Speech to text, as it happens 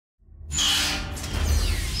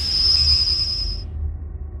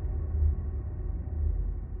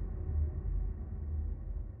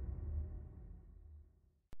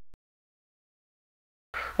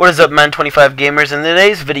What is up, Man 25 gamers? In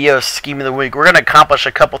today's video, Scheme of the Week, we're going to accomplish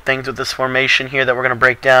a couple things with this formation here that we're going to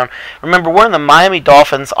break down. Remember, we're in the Miami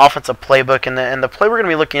Dolphins offensive playbook, and the play we're going to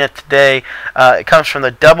be looking at today, it comes from the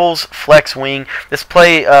doubles flex wing. This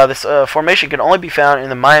formation can only be found in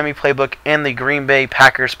the Miami playbook and the Green Bay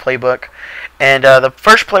Packers playbook. And the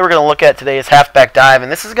first play we're going to look at today is halfback dive,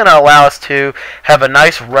 and this is going to allow us to have a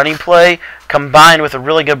nice running play combined with a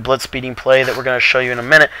really good blitz speeding play that we're going to show you in a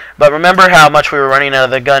minute. But remember how much we were running out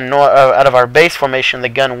of the gun out of our base formation, the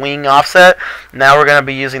gun wing offset. Now we're going to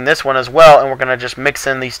be using this one as well, and we're going to just mix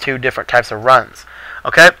in these two different types of runs.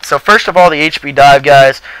 Okay, so first of all, the HB dive,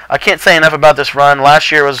 guys. I can't say enough about this run.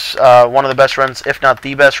 Last year was one of the best runs, if not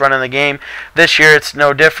the best run in the game. This year it's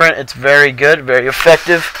no different. It's very good, very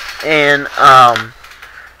effective, and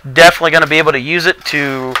definitely going to be able to use it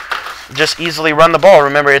to just easily run the ball.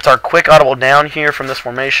 Remember, it's our quick audible down here from this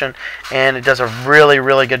formation, and it does a really,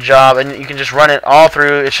 really good job. And you can just run it all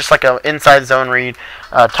through. It's just like an inside zone read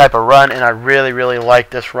type of run, and I really, really like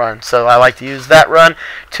this run. So I like to use that run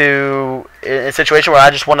to in a situation where I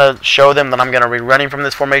just want to show them that I'm going to be running from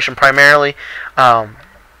this formation primarily.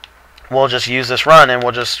 We'll just use this run, and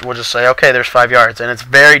we'll just say, okay, there's 5 yards, and it's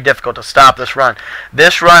very difficult to stop this run.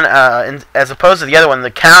 This run, as opposed to the other one,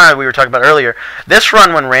 the counter we were talking about earlier, this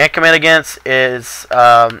run when ran commit against is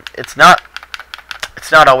it's not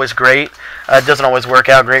always great. It doesn't always work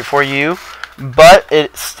out great for you, but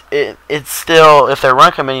it's still, if they're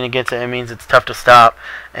run committing against it, it means it's tough to stop,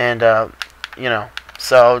 and you know.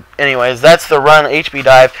 So, anyways, that's the run HB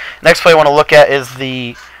dive. Next play I want to look at is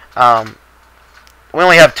the we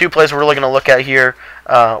only have two plays we're really going to look at here.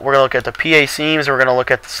 We're going to look at the PA seams, and we're going to look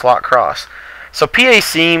at the slot cross. So PA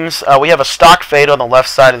seams, we have a stock fade on the left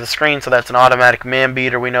side of the screen, so that's an automatic man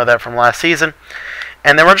beater. We know that from last season.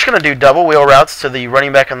 And then we're just going to do double wheel routes to the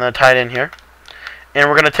running back and the tight end here. And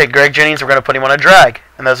we're going to take Greg Jennings, we're going to put him on a drag.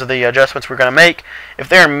 And those are the adjustments we're going to make. If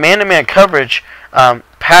they're in man-to-man coverage,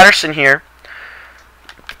 Patterson here,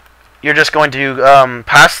 you're just going to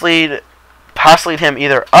pass lead him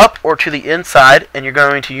either up or to the inside, and you're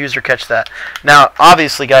going to user catch that. Now,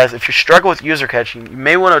 obviously, guys, if you struggle with user catching, you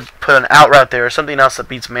may want to put an out route there or something else that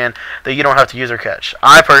beats man that you don't have to user catch.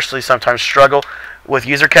 I personally sometimes struggle with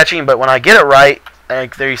user catching, but when I get it right,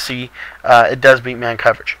 like there you see, it does beat man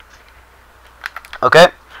coverage. Okay,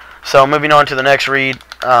 so moving on to the next read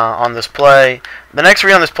on this play. The next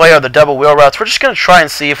read on this play are the double wheel routes. We're just going to try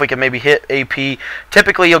and see if we can maybe hit AP.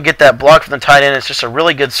 Typically, you'll get that block from the tight end. It's just a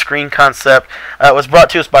really good screen concept. It was brought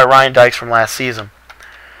to us by Rdikes from last season.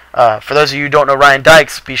 For those of you who don't know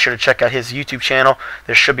Rdikes, be sure to check out his YouTube channel.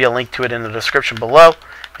 There should be a link to it in the description below.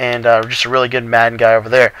 And just a really good Madden guy over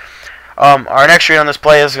there. Our next read on this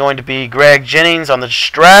play is going to be Greg Jennings on the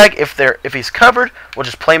drag. If he's covered, we'll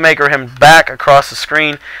just playmaker him back across the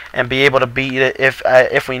screen and be able to beat it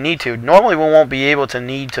if we need to. Normally, we won't be able to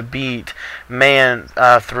need to beat man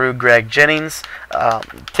through Greg Jennings.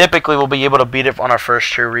 Typically, we'll be able to beat it on our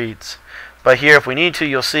first two reads. But here, if we need to,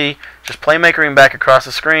 you'll see just playmaker him back across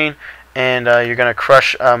the screen, and you're going to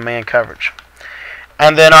crush man coverage.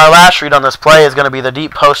 And then our last read on this play is going to be the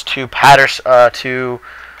deep post to Patterson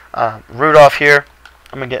Rudolph here.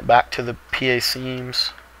 I'm going to get back to the PA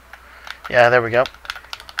seams. Yeah, there we go.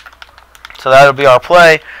 So that'll be our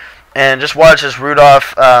play. And just watch as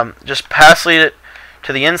Rudolph just pass lead it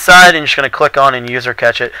to the inside, and you're just going to click on and user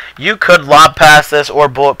catch it. You could lob pass this or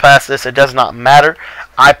bullet pass this. It does not matter.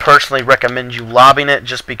 I personally recommend you lobbing it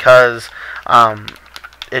just because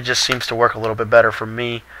it just seems to work a little bit better for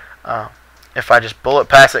me. If I just bullet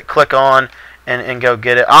pass it, click on, and go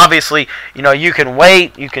get it. Obviously, you know, you can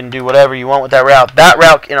wait, you can do whatever you want with that route. That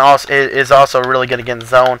route is also really good against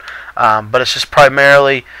zone, but it's just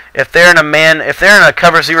primarily if they're in a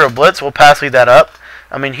cover zero blitz, we'll pass lead that up.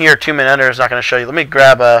 I mean, here 2 minute under is not going to show you. Let me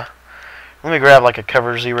grab like a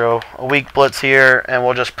cover zero, a weak blitz here, and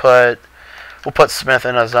we'll put Smith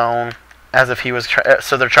in a zone as if he was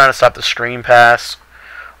so they're trying to stop the screen pass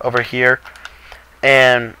over here.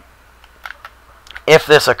 And if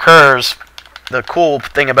this occurs, the cool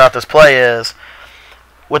thing about this play is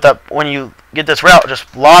when you get this route,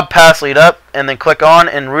 just lob pass lead up and then click on,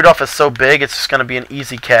 and Rudolph is so big it's just going to be an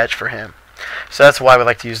easy catch for him. So that's why we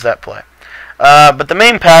like to use that play. But the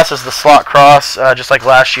main pass is the slot cross, just like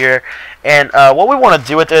last year. And what we want to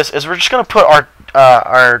do with this is we're just going to put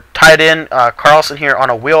our tight end Carlson here on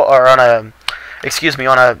a wheel, or on a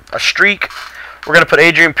streak. We're going to put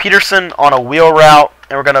Adrian Peterson on a wheel route,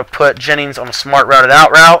 and we're going to put Jennings on a smart routed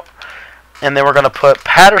out route. And then we're going to put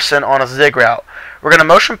Patterson on a zig route. We're going to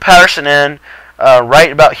motion Patterson in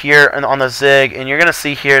right about here and on the zig, and you're going to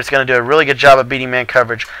see here it's going to do a really good job of beating man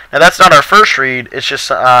coverage. Now that's not our first read. It's just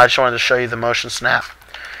I just wanted to show you the motion snap.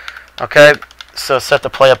 Okay, so set the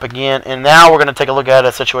play up again, and now we're going to take a look at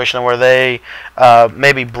a situation where they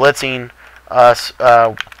may be blitzing us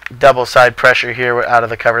double side pressure here out of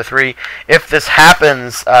the cover 3. If this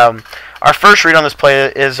happens, our first read on this play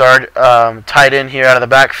is our tight end here out of the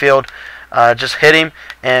backfield. Just hit him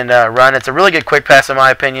and run. It's a really good quick pass in my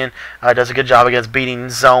opinion. Does a good job against beating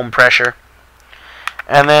zone pressure.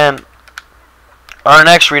 And then our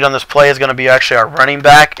next read on this play is going to be actually our running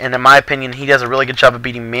back, and in my opinion, he does a really good job of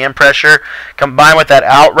beating man pressure. Combined with that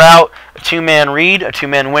out route, a 2-man read, a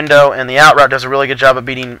 2-man window, and the out route does a really good job of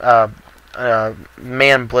beating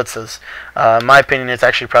man blitzes. In my opinion, it's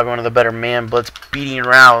actually probably one of the better man blitz beating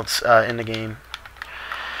routes in the game.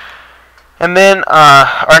 And then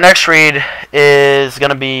our next read is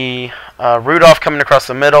going to be Rudolph coming across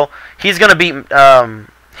the middle. He's going to beat.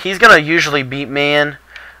 He's going to usually beat man.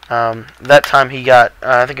 That time he got.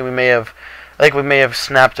 I think we may have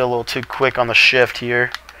snapped a little too quick on the shift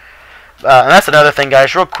here. And that's another thing,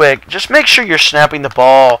 guys. Real quick, just make sure you're snapping the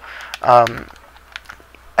ball at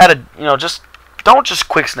a. Just don't just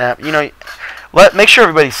quick snap. Make sure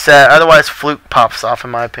everybody's set. Otherwise, fluke pops off, in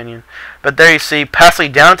my opinion. But there you see,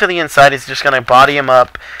 passing down to the inside. He's just going to body him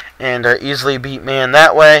up and easily beat man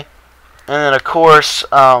that way. And then, of course,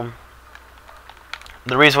 the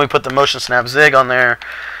reason we put the motion snap zig on there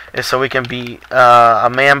is so we can beat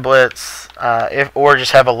a man blitz, or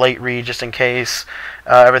just have a late read just in case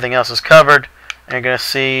everything else is covered. And you're going to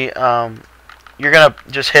see you're going to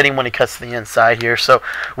just hit him when he cuts to the inside here. So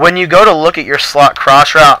when you go to look at your slot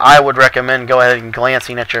cross route, I would recommend go ahead and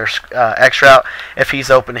glancing at your X route. If he's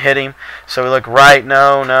open, hit him. So we look right,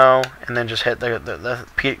 no, and then just hit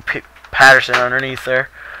the Patterson underneath there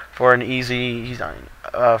for an easy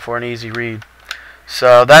read.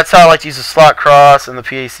 So that's how I like to use the slot cross and the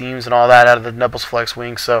PA seams and all that out of the Knuckles Flex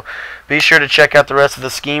wing. So be sure to check out the rest of the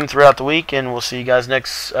scheme throughout the week, and we'll see you guys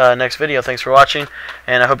next video. Thanks for watching,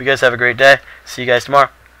 and I hope you guys have a great day. See you guys tomorrow.